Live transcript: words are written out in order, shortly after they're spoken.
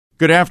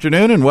Good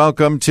afternoon and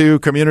welcome to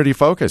Community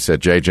Focus at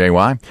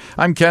JJY.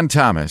 I'm Ken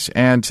Thomas,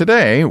 and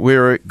today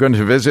we're going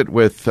to visit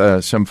with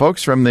some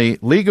folks from the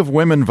League of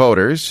Women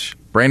Voters,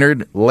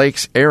 Brainerd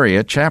Lakes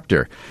Area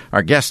Chapter.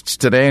 Our guests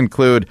today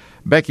include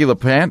Becky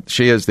LaPlante,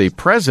 she is the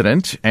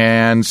president,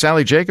 and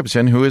Sally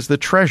Jacobson, who is the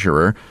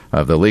treasurer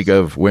of the League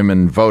of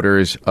Women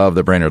Voters of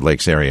the Brainerd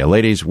Lakes Area.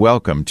 Ladies,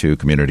 welcome to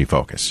Community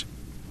Focus.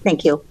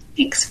 Thank you.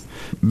 Thanks.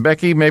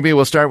 Becky, maybe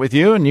we'll start with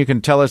you, and you can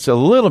tell us a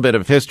little bit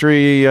of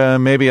history,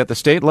 maybe at the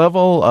state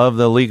level, of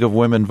the League of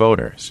Women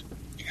Voters.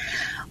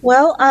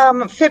 Well,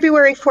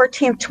 February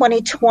 14th,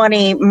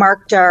 2020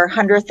 marked our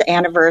 100th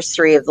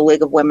anniversary of the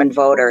League of Women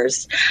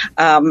Voters.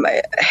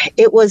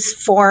 It was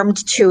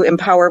formed to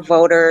empower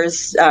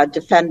voters,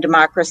 defend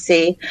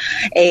democracy.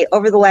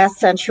 Over the last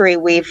century,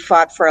 we've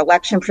fought for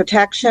election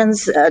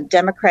protections,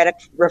 democratic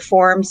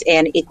reforms,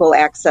 and equal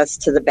access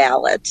to the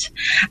ballot.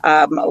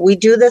 We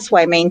do this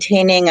while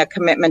maintaining a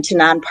commitment to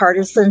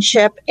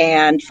nonpartisanship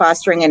and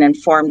fostering an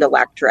informed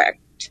electorate.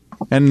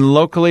 And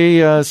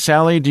locally,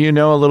 Sally, do you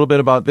know a little bit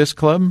about this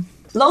club?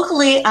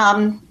 Locally,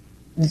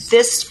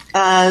 this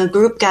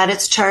group got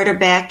its charter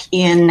back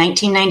in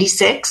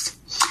 1996.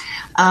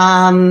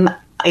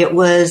 It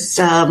was,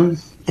 I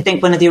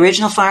think one of the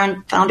original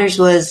founders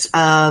was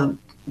Barb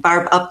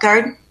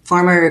Upgard,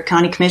 former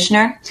county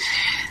commissioner.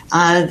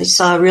 They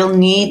saw a real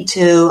need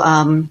to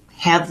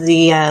have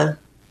the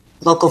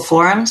local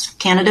forums,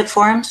 candidate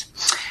forums.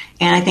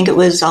 And I think it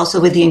was also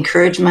with the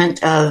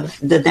encouragement of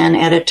the then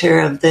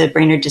editor of the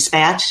Brainerd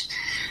Dispatch.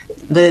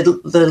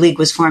 The league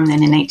was formed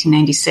then in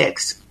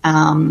 1996.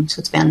 So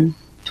it's been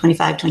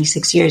 25,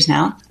 26 years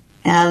now.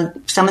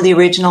 Some of the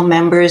original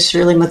members,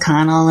 Shirley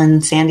McConnell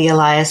and Sandy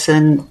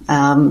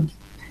Eliason,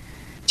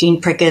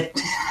 Jean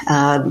Prickett,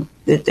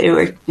 they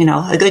were,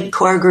 a good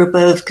core group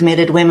of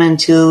committed women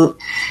to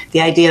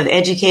the idea of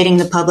educating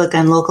the public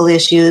on local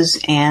issues.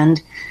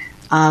 And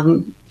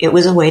it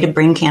was a way to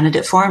bring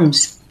candidate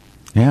forums.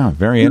 Yeah,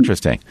 very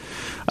interesting.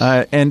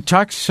 And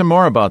talk some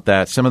more about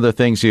that, some of the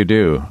things you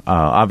do.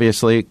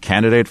 Obviously,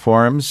 candidate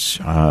forums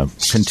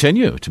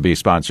continue to be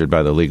sponsored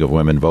by the League of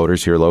Women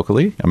Voters here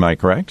locally. Am I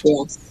correct?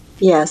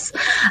 Yes.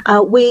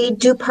 We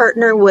do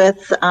partner with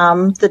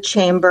the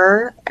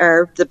Chamber,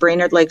 or the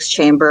Brainerd Lakes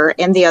Chamber,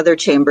 and the other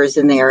chambers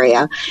in the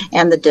area,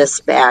 and the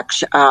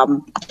Dispatch.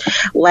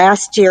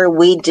 Last year,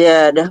 we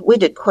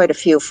did quite a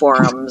few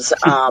forums.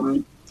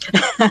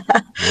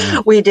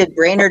 We did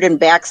Brainerd and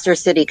Baxter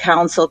City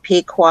Council,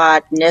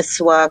 Pequot,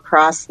 Nisswa,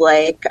 Cross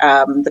Lake,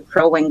 the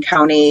Crow Wing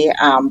County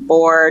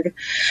Board,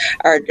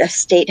 our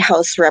State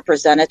House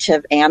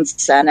Representative and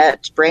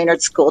Senate,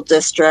 Brainerd School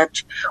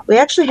District. We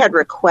actually had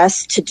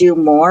requests to do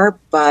more,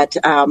 but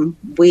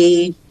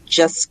we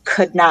just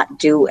could not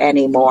do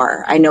any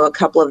more. I know a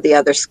couple of the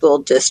other school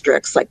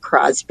districts like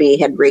Crosby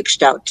had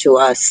reached out to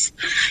us,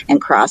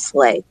 and Cross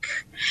Lake.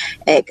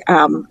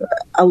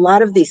 A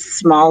lot of these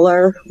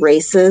smaller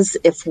races,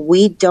 if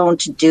we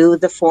don't do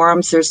the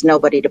forums, there's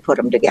nobody to put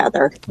them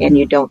together, and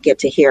you don't get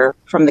to hear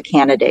from the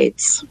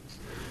candidates.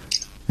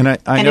 And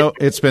I know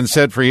it's been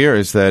said for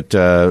years that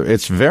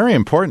it's very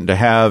important to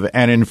have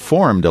an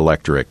informed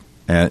electorate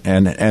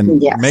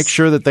and Yes. make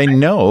sure that they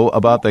know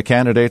about the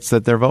candidates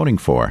that they're voting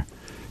for.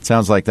 It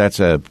sounds like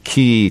that's a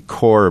key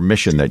core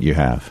mission that you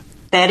have.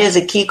 That is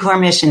a key core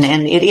mission,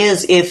 and it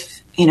is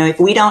if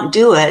we don't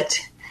do it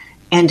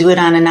and do it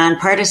on a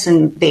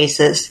nonpartisan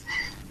basis,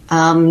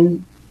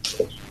 there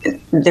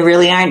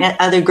really aren't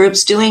other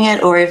groups doing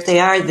it, or if they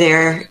are,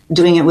 they're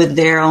doing it with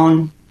their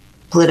own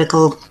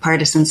political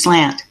partisan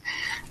slant.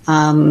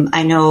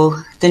 I know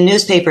the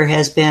newspaper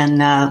has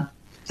been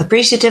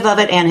appreciative of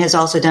it and has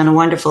also done a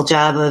wonderful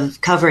job of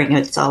covering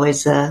it. It's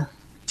always a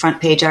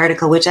front page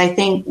article, which I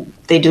think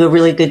they do a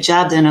really good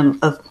job then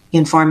of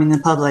informing the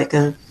public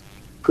of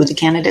who the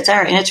candidates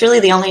are. And it's really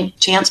the only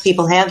chance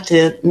people have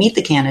to meet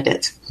the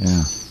candidates.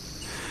 Yeah.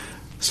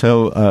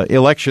 So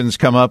elections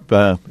come up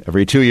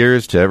every 2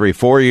 years to every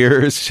 4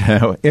 years.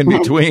 In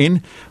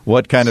between,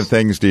 what kind of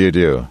things do you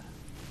do?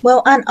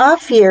 Well, on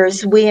off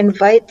years, we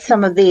invite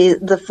some of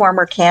the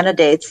former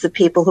candidates, the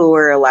people who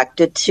were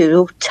elected,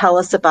 to tell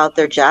us about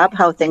their job,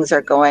 how things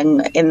are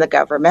going in the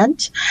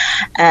government.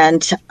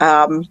 And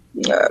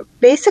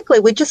basically,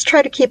 we just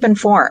try to keep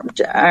informed.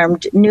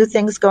 New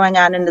things going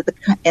on in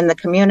the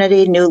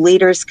community, new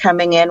leaders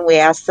coming in, we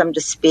ask them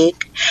to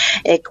speak.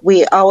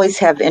 We always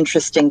have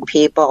interesting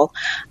people.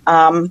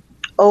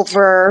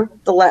 Over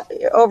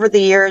the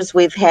years,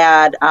 we've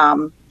had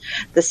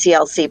the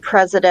CLC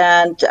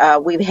president.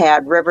 We've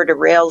had River to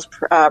Rails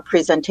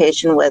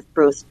presentation with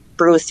Bruce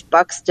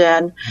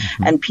Buxton,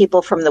 and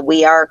people from the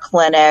We Are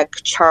Clinic,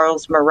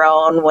 Charles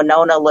Marone,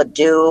 Winona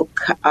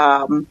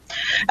LaDuke.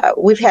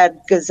 We've had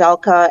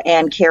Gazelka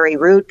and Carrie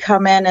Root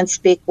come in and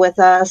speak with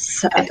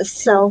us.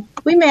 So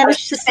we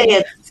managed to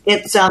say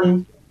it's a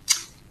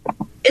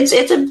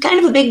kind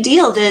of a big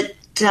deal that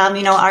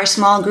our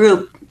small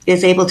group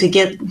is able to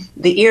get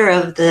the ear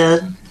of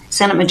the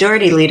Senate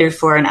Majority Leader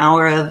for an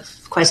hour of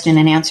question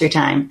and answer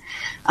time.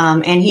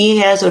 And he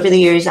has, over the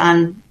years,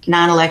 on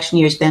non-election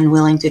years, been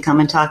willing to come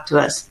and talk to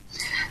us.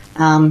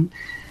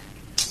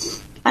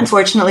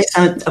 Unfortunately,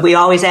 we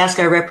always ask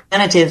our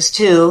representatives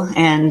too,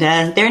 and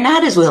they're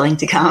not as willing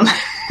to come.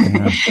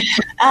 Yeah.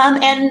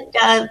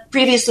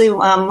 Previously,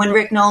 when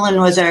Rick Nolan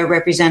was our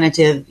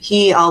representative,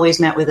 he always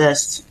met with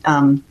us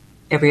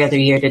every other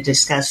year to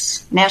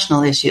discuss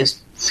national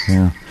issues.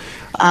 Yeah.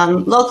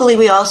 Locally,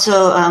 we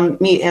also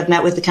have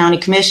met with the county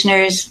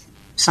commissioners,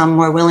 some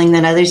more willing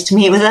than others to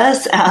meet with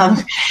us.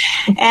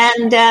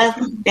 And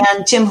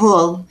Tim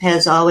Hool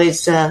has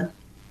always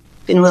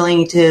been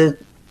willing to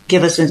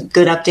give us a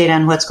good update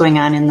on what's going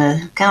on in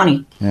the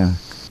county. Yeah,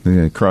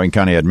 the Crow Wing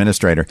County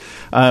Administrator.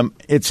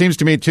 It seems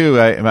to me, too,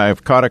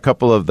 I've caught a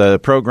couple of the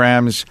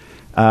programs.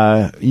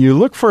 You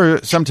look for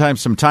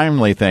sometimes some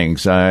timely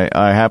things.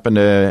 I happened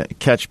to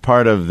catch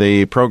part of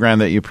the program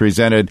that you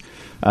presented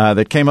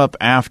that came up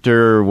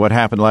after what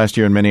happened last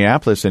year in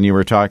Minneapolis, and you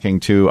were talking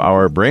to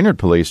our Brainerd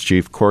Police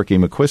Chief, Corky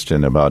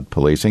McQuiston, about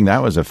policing.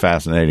 That was a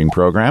fascinating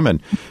program.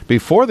 And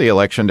before the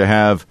election, to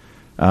have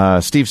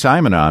Steve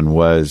Simon on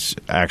was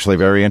actually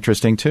very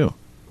interesting, too.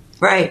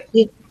 Right.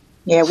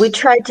 Yeah, we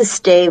tried to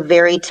stay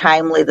very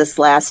timely this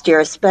last year,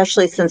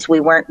 especially since we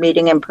weren't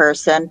meeting in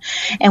person.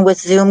 And with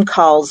Zoom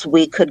calls,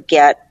 we could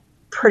get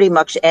pretty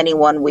much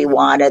anyone we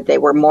wanted. They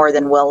were more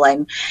than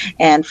willing.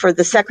 And for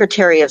the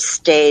Secretary of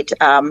State,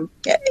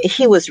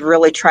 he was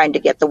really trying to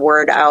get the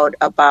word out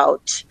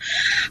about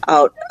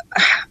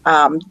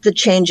the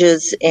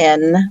changes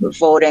in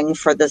voting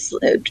for this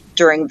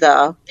during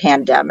the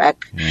pandemic.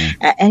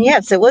 Mm. And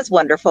yes, it was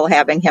wonderful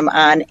having him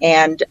on.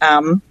 And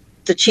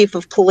the chief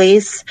of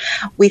police,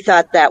 we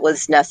thought that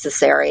was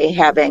necessary,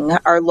 having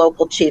our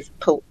local chief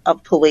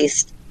of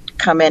police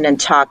come in and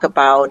talk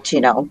about,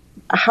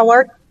 how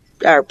our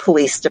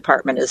police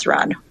department is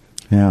run.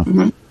 Yeah.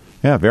 Mm-hmm.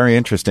 Yeah, very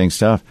interesting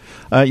stuff.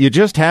 You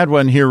just had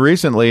one here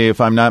recently,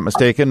 if I'm not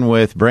mistaken,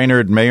 with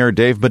Brainerd Mayor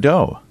Dave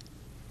Bedeau.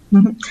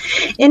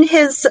 Mm-hmm. In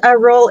his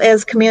role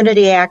as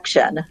community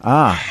action.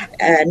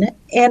 And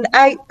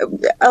I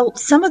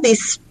some of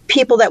these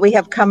people that we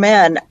have come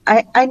in,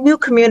 I knew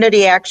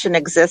community action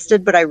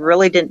existed, but I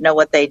really didn't know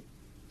what they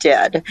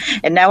did.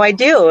 And now I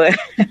do.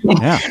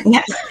 Yeah.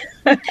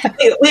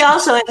 We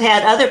also have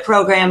had other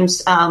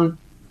programs.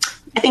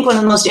 I think one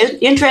of the most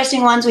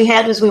interesting ones we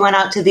had was we went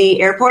out to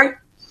the airport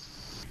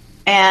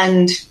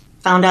and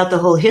found out the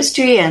whole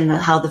history and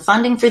how the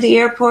funding for the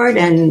airport,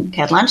 and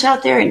had lunch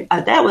out there. And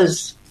that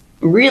was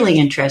really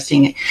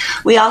interesting.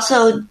 We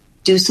also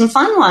do some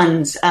fun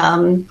ones.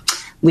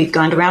 We've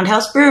gone to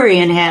Roundhouse Brewery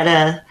and had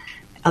a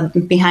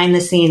behind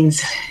the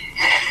scenes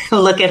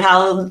look at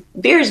how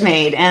beer's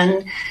made,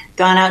 and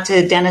gone out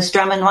to Dennis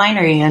Drummond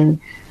Winery and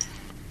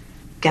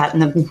gotten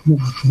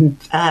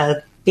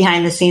the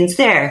behind the scenes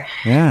there.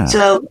 Yeah.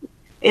 So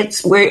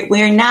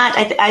we're not.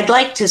 I'd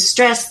like to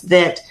stress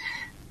that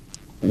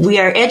we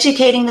are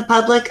educating the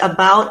public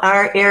about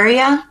our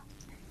area,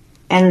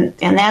 and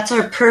that's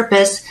our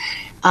purpose.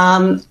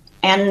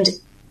 And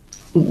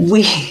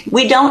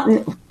we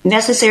don't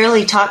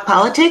necessarily talk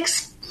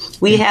politics.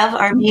 We have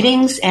our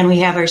meetings and we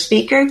have our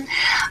speaker.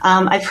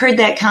 I've heard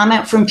that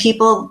comment from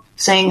people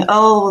saying,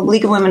 "Oh,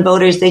 League of Women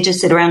Voters, they just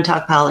sit around and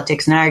talk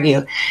politics and argue."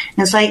 And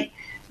it's like,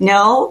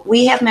 no,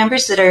 we have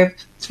members that are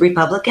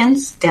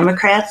Republicans,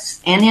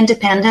 Democrats, and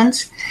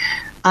Independents.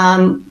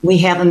 We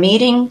have a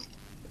meeting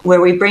where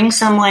we bring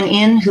someone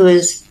in who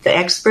is the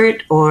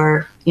expert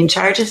or in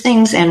charge of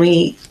things, and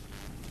we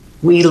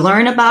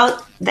learn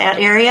about that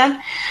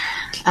area.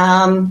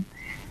 And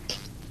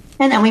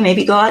then we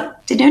maybe go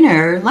out to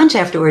dinner or lunch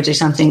afterwards or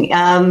something.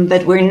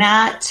 But we're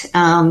not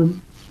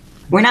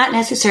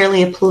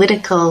necessarily a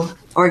political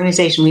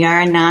organization. We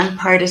are a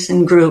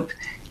nonpartisan group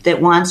that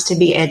wants to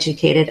be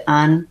educated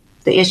on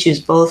the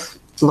issues, both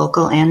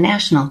local and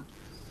national.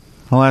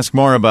 I'll ask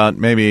more about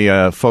maybe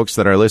folks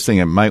that are listening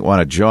and might want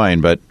to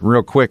join. But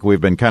real quick,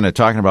 we've been kind of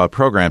talking about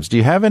programs. Do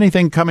you have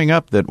anything coming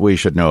up that we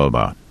should know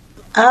about?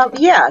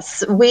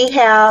 Yes, we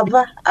have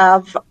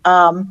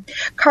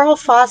Carl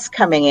Foss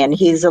coming in.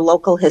 He's a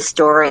local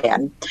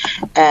historian,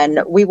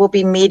 and we will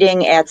be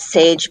meeting at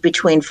Sage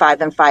between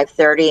 5 and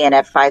 5:30, and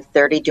at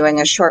 5:30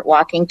 doing a short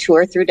walking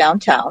tour through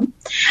downtown,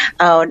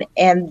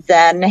 and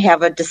then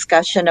have a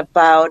discussion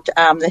about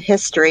the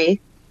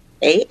history.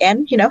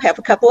 And, have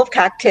a couple of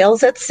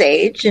cocktails at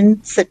Sage and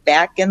sit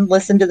back and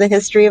listen to the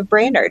history of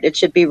Brainerd. It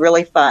should be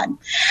really fun.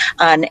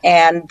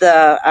 And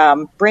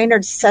the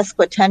Brainerd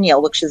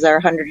Sesquicentennial, which is our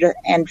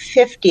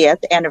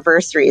 150th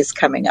anniversary, is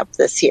coming up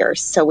this year.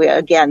 So we,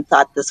 again,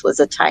 thought this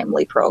was a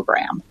timely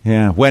program.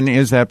 Yeah. When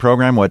is that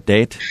program? What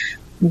date?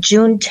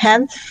 June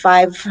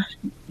 10th,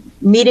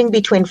 meeting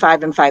between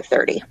 5 and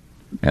 5:30.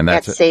 And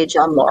that's at Sage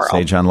on Laurel.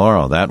 Sage on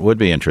Laurel. That would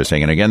be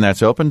interesting. And, again,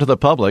 that's open to the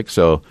public,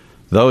 so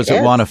those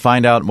that want to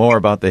find out more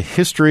about the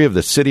history of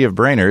the city of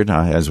Brainerd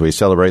as we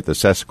celebrate the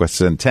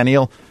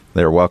Sesquicentennial,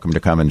 they're welcome to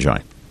come and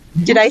join.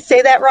 Did I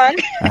say that wrong?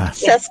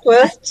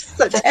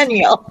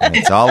 Sesquicentennial.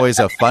 It's always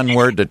a fun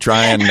word to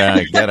try and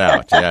get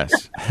out,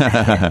 yes.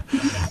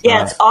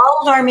 Yes, all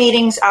of our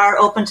meetings are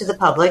open to the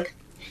public.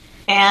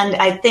 And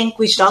I think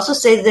we should also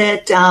say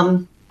that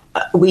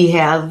we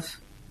have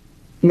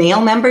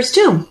male members,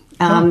 too.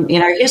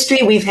 In our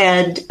history, we've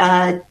had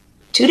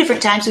 2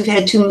 different times we've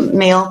had 2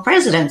 male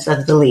presidents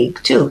of the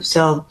league, too.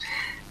 So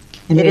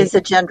it is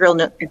a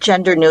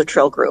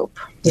gender-neutral group.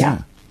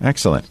 Yeah.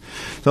 Excellent.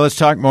 So let's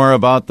talk more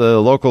about the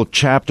local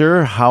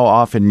chapter, how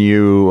often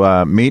you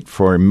meet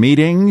for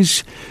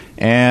meetings,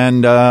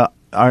 and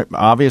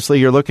obviously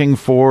you're looking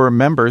for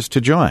members to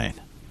join.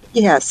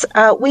 Yes,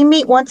 we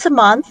meet once a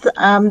month,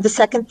 the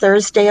second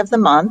Thursday of the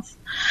month.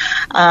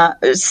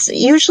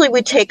 Usually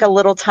we take a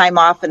little time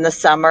off in the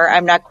summer.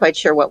 I'm not quite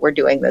sure what we're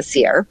doing this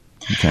year.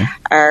 Okay.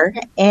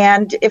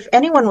 And if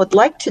anyone would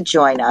like to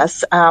join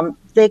us,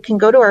 they can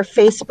go to our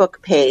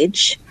Facebook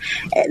page.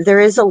 There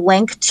is a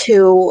link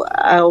to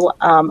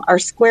our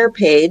Square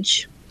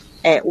page,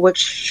 which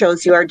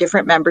shows you our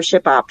different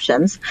membership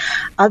options.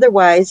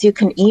 Otherwise, you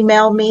can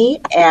email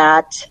me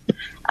at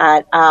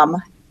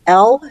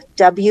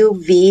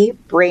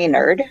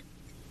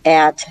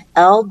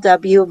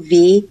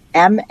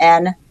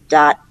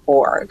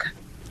lwvbrainerd@lwvmn.org.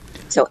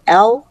 So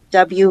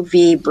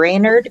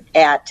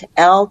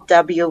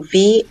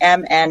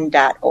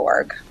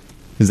lwvbrainerd@lwvmn.org.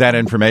 Is that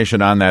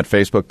information on that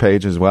Facebook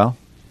page as well?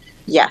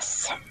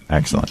 Yes.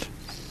 Excellent.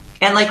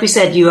 And like we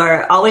said, you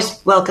are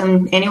always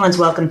welcome. Anyone's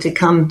welcome to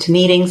come to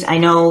meetings. I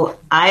know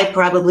I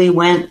probably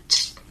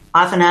went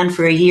off and on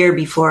for a year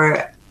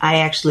before I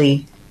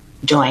actually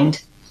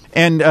joined.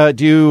 And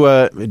do you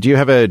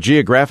have a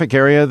geographic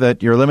area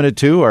that you're limited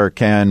to, or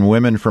can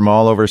women from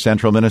all over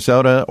central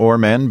Minnesota or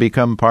men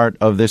become part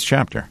of this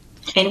chapter?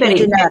 Anybody?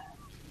 Do not.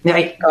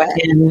 Right. Go ahead.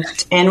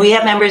 And we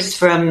have members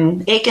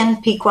from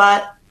Aiken,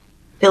 Pequot,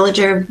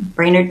 Pillager,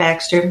 Brainerd,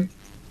 Baxter.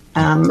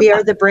 We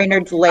are the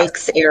Brainerd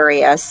Lakes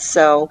area.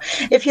 So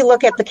if you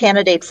look at the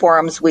candidate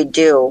forums we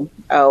do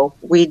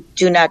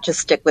not just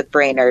stick with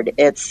Brainerd.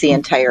 It's the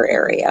entire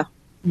area.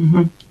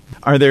 Mm-hmm.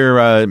 Are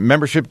there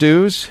membership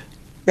dues?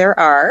 There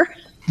are.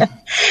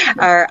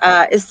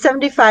 Is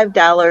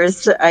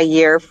 $75 a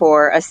year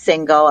for a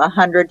single,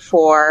 $100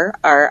 for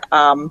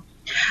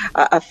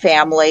a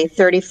family,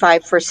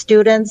 $35 for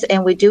students,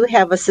 and we do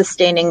have a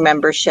sustaining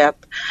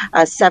membership,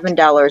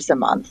 $7 a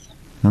month.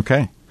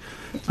 Okay.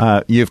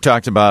 You've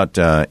talked about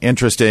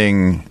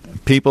interesting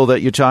people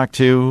that you talk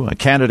to,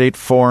 candidate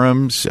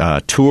forums,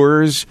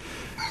 tours.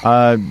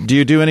 Do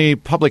you do any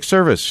public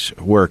service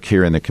work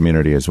here in the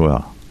community as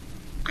well?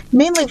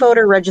 Mainly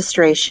voter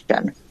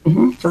registration.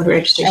 Mm-hmm. Voter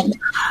registration.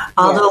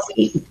 Although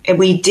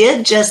we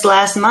did just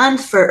last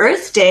month for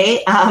Earth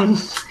Day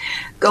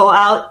go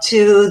out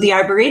to the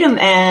Arboretum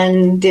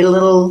and did a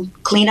little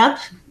cleanup.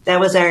 That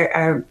was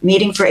our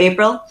meeting for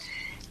April.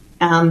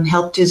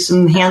 Helped do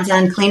some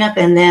hands-on cleanup,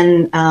 and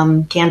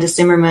then Candace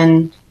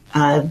Zimmerman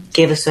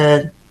gave us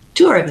a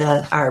tour of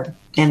the Arb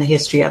and the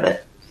history of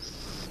it.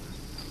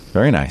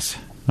 Very nice.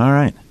 All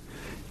right.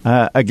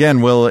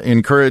 Again, we'll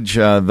encourage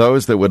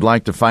those that would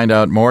like to find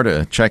out more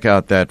to check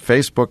out that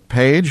Facebook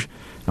page.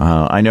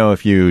 I know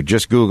if you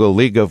just Google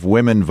League of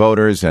Women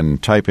Voters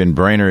and type in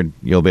Brainerd,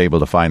 you'll be able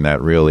to find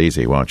that real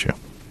easy, won't you?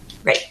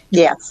 Right.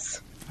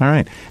 Yes. All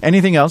right.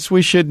 Anything else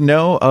we should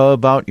know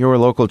about your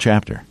local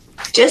chapter?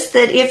 Just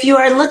that if you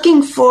are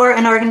looking for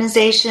an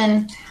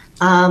organization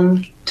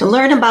to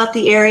learn about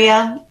the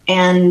area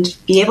and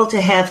be able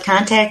to have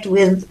contact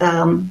with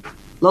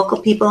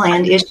local people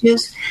and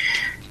issues,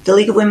 the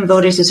League of Women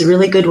Voters is a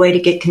really good way to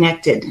get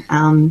connected,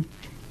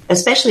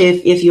 especially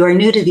if you are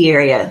new to the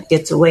area.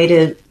 It's a way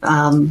to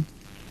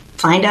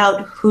find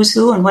out who's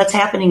who and what's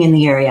happening in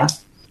the area.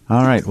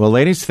 All right. Well,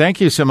 ladies,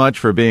 thank you so much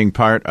for being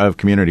part of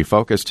Community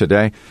Focus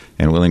today.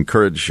 And we'll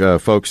encourage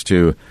folks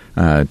to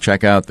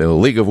check out the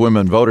League of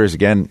Women Voters.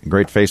 Again,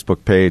 great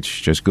Facebook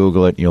page. Just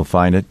Google it. You'll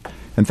find it.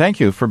 And thank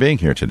you for being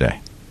here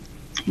today.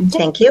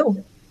 Thank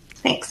you.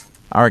 Thanks.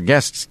 Our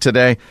guests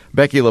today,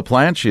 Becky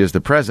LaPlante, she is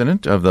the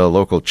president of the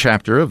local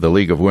chapter of the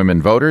League of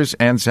Women Voters,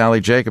 and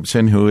Sally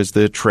Jacobson, who is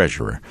the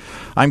treasurer.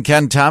 I'm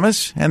Ken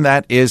Thomas, and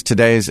that is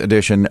today's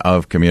edition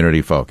of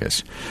Community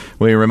Focus.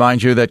 We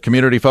remind you that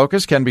Community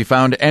Focus can be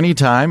found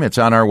anytime. It's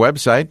on our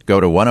website. Go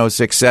to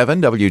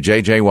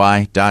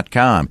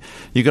 1067wjjy.com.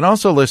 You can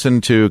also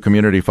listen to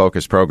Community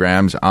Focus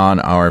programs on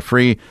our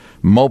free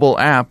mobile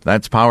app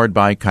that's powered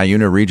by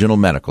Cuyuna Regional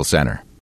Medical Center.